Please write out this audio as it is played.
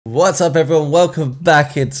What's up everyone, welcome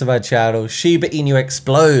back into my channel. Shiba Inu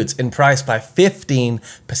explodes in price by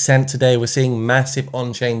 15% today. We're seeing massive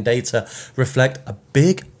on-chain data reflect a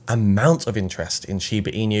big amount of interest in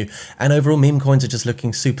Shiba Inu, and overall meme coins are just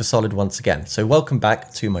looking super solid once again. So welcome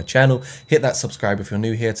back to my channel. Hit that subscribe if you're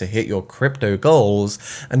new here to hit your crypto goals,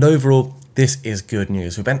 and overall this is good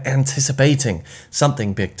news. We've been anticipating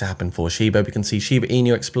something big to happen for Shiba. We can see Shiba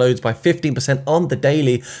Inu explodes by 15% on the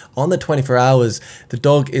daily, on the 24 hours. The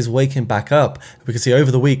dog is waking back up. We can see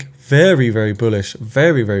over the week, very bullish,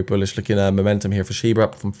 very bullish looking momentum here for Shiba,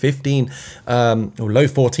 up from 15 or low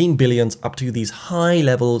 14 billions up to these high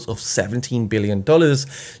levels of $17 billion.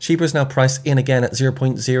 Shiba is now priced in again at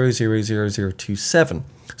 0.000027.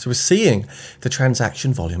 So we're seeing the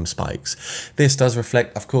transaction volume spikes. This does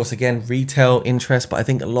reflect, of course, again, retail interest, but I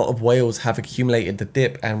think a lot of whales have accumulated the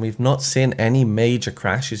dip, and we've not seen any major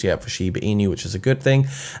crashes yet for Shiba Inu, which is a good thing.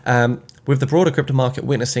 With the broader crypto market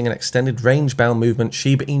witnessing an extended range-bound movement,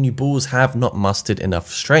 Shiba Inu bulls have not mustered enough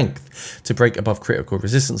strength to break above critical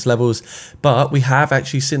resistance levels, but we have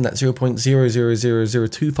actually seen that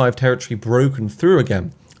 0.000025 territory broken through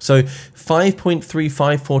again. So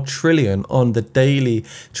 5.354 trillion on the daily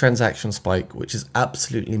transaction spike, which is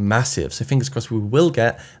absolutely massive. So fingers crossed we will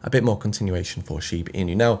get a bit more continuation for Shiba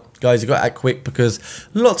Inu. Now, guys, you got to act quick because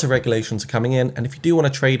lots of regulations are coming in. And if you do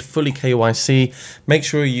want to trade fully KYC, make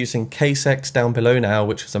sure you're using KSEX down below now,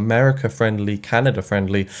 which is America friendly, Canada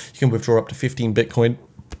friendly. You can withdraw up to 15 Bitcoin.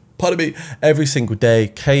 Pardon me, every single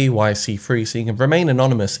day, KYC free, so you can remain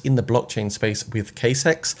anonymous in the blockchain space with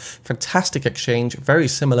KSEX. Fantastic exchange, very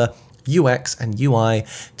similar UX and UI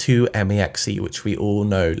to MEXC, which we all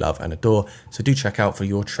know, love and adore. So do check out for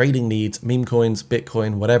your trading needs, meme coins,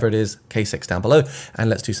 Bitcoin, whatever it is, KSEX down below,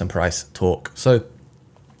 and let's do some price talk. So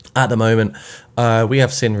at the moment, we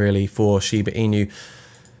have seen really for Shiba Inu,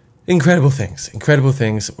 incredible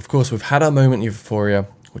things. Of course, we've had our moment of euphoria,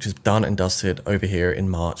 which is done and dusted over here in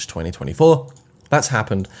March 2024. That's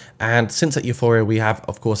happened. And since that euphoria, we have,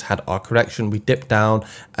 of course, had our correction. We dipped down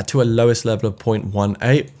to a lowest level of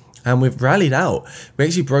 0.18. And we've rallied out. We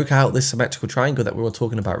actually broke out this symmetrical triangle that we were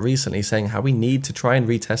talking about recently, saying how we need to try and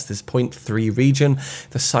retest this 0.3 region,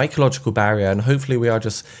 the psychological barrier, and hopefully we are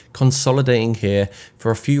just consolidating here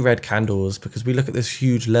for a few red candles, because we look at this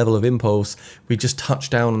huge level of impulse. We just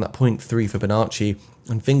touched down on that 0.3 Fibonacci,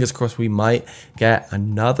 and fingers crossed we might get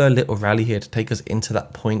another little rally here to take us into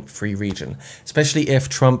that 0.3 region, especially if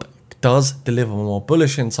Trump does deliver more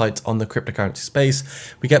bullish insights on the cryptocurrency space.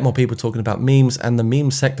 We get more people talking about memes, and the meme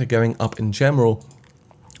sector going up in general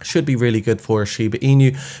should be really good for Shiba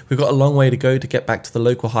Inu. We've got a long way to go to get back to the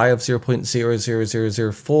local high of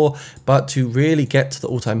 0.00004, but to really get to the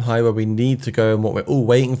all-time high where we need to go, and what we're all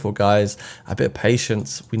waiting for, guys, a bit of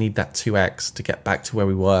patience. We need that 2x to get back to where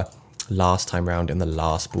we were last time round in the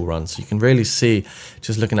last bull run. So you can really see,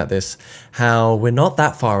 just looking at this, how we're not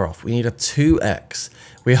that far off. We need a 2x.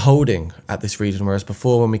 We're holding at this region, whereas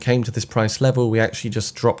before when we came to this price level, we actually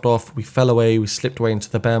just dropped off, we fell away, we slipped away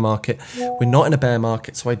into the bear market. We're not in a bear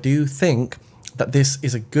market, so I do think that this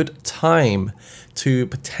is a good time to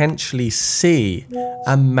potentially see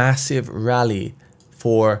a massive rally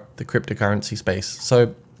for the cryptocurrency space.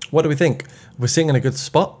 So what do we think? We're sitting in a good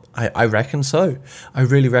spot. I reckon so. I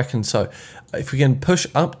really reckon so. If we can push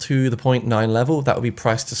up to the 0.9 level, that will be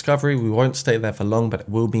price discovery. We won't stay there for long, but it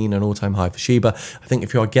will mean an all-time high for Shiba. I think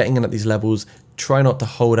if you are getting in at these levels, try not to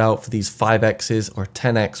hold out for these 5x's or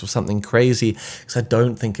 10x or something crazy, because I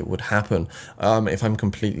don't think it would happen. If I'm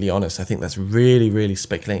completely honest, I think that's really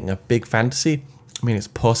speculating a big fantasy. I mean, it's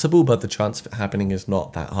possible, but the chance of it happening is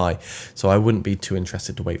not that high. So I wouldn't be too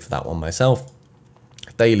interested to wait for that one myself.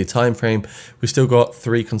 Daily time frame, we've still got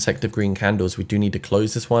 3 consecutive green candles. We do need to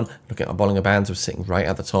close this one. Look at our Bollinger Bands, we're sitting right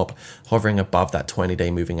at the top, hovering above that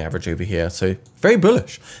 20-day moving average over here. So very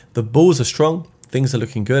bullish. The bulls are strong. Things are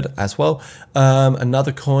looking good as well.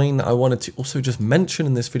 Another coin I wanted to also just mention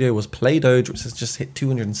in this video was Play Doge, which has just hit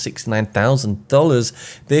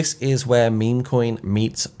 $269,000. This is where meme coin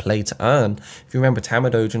meets play to earn. If you remember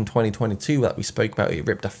Doge in 2022 that we spoke about, it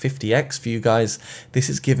ripped a 50x for you guys. This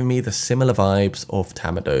is giving me the similar vibes of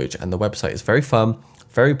Doge, and the website is very fun,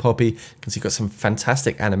 very poppy. You can see you've got some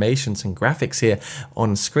fantastic animations and graphics here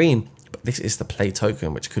on screen. But this is the Play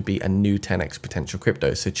token, which could be a new 10x potential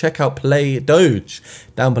crypto. So check out Play Doge.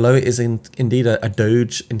 Down below it is indeed a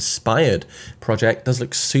Doge inspired project. Does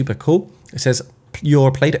look super cool. It says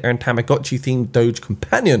your play to earn Tamagotchi themed Doge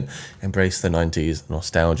companion. Embrace the 90s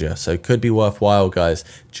nostalgia. So could be worthwhile, guys.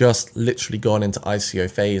 Just literally gone into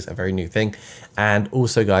ICO phase, a very new thing. And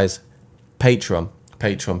also, guys, Patreon,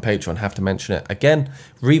 have to mention it again.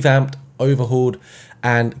 Revamped, overhauled,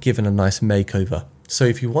 and given a nice makeover So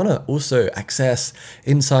if you want to also access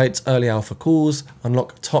insights, early alpha calls,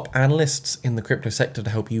 unlock top analysts in the crypto sector to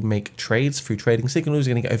help you make trades through trading signals,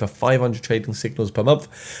 you're going to get over 500 trading signals per month,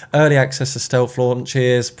 early access to stealth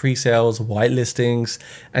launches, pre-sales, white listings,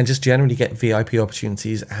 and just generally get VIP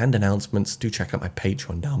opportunities and announcements, do check out my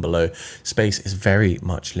Patreon down below. Space is very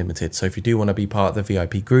much limited. So if you do want to be part of the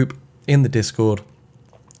VIP group in the Discord,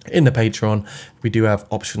 in the Patreon, we do have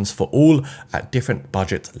options for all at different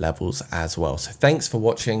budget levels as well. So thanks for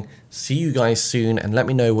watching. See you guys soon, and let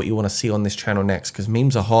me know what you want to see on this channel next, because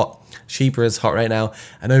memes are hot, SHIBA is hot right now,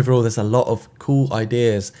 and overall there's a lot of cool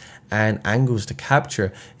ideas and angles to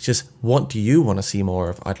capture. It's just, what do you want to see more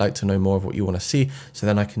of? I'd like to know more of what you want to see, so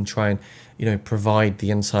then I can try and, you know, provide the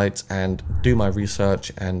insights and do my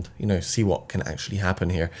research and, you know, see what can actually happen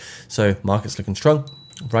here. So market's looking strong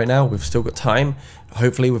right now. We've still got time.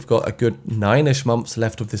 Hopefully we've got a good 9-ish months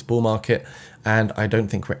left of this bull market, and I don't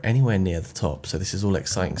think we're anywhere near the top. So this is all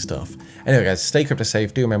exciting stuff. Anyway guys, stay crypto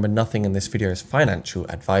safe. Do remember, nothing in this video is financial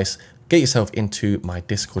advice. Get yourself into my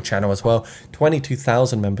Discord channel as well.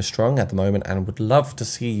 22,000 members strong at the moment, and would love to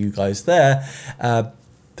see you guys there.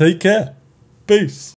 Take care. Peace.